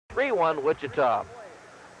3-1 Wichita.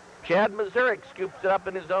 Chad Mazurik scoops it up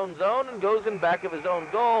in his own zone and goes in back of his own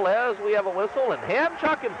goal as we have a whistle, and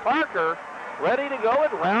Hanchuk and Parker ready to go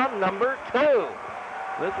in round number 2.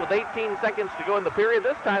 This with 18 seconds to go in the period.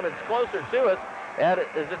 This time it's closer to us as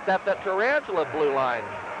it's at that Tarantula blue line.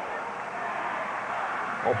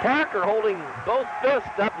 Well, Parker holding both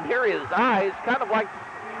fists up near his eyes, kind of like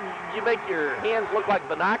you make your hands look like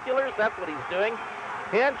binoculars. That's what he's doing.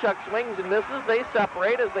 Hanchuk swings and misses. They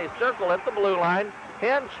separate as they circle at the blue line.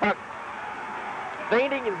 Hanchuk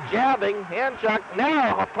feinting and jabbing. Hanchuk,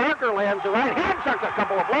 now Parker lands a right. Hanchuk a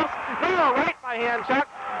couple of bluffs. Now right by Hanchuk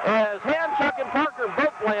as Hanchuk and Parker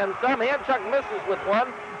both land some. Hanchuk misses with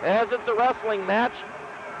one as it's a wrestling match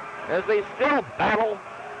as they still battle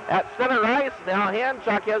at center ice. Now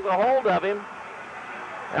Hanchuk has a hold of him.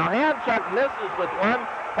 Now Hanchuk misses with one.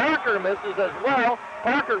 Parker misses as well.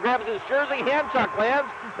 Parker grabs his jersey. Hanchuk lands.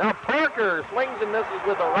 Now Parker swings and misses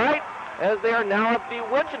with a right as they are now at the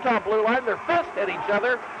Wichita blue line. Their fists hit each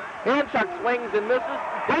other. Hanchuk swings and misses.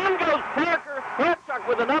 Down goes Parker. Hanchuk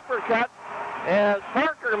with an uppercut as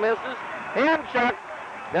Parker misses. Hanchuk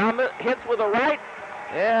now hits with a right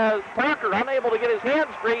as Parker unable to get his hands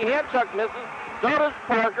free. Hanchuk misses. So does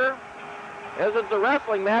Parker as it's a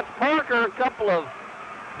wrestling match. Parker a couple of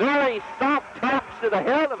very soft taps to the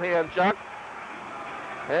head of Hanchuk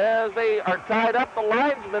as they are tied up. The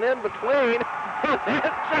linesman in between.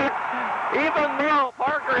 Hanchuk, even though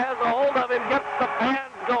Parker has a hold of him, gets the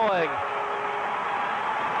fans going.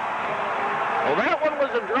 Well, that one was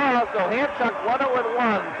a draw, so Hanchuk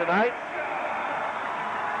 1-0-1 tonight.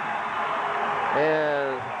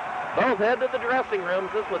 As both head to the dressing rooms,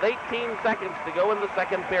 this with 18 seconds to go in the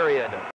second period.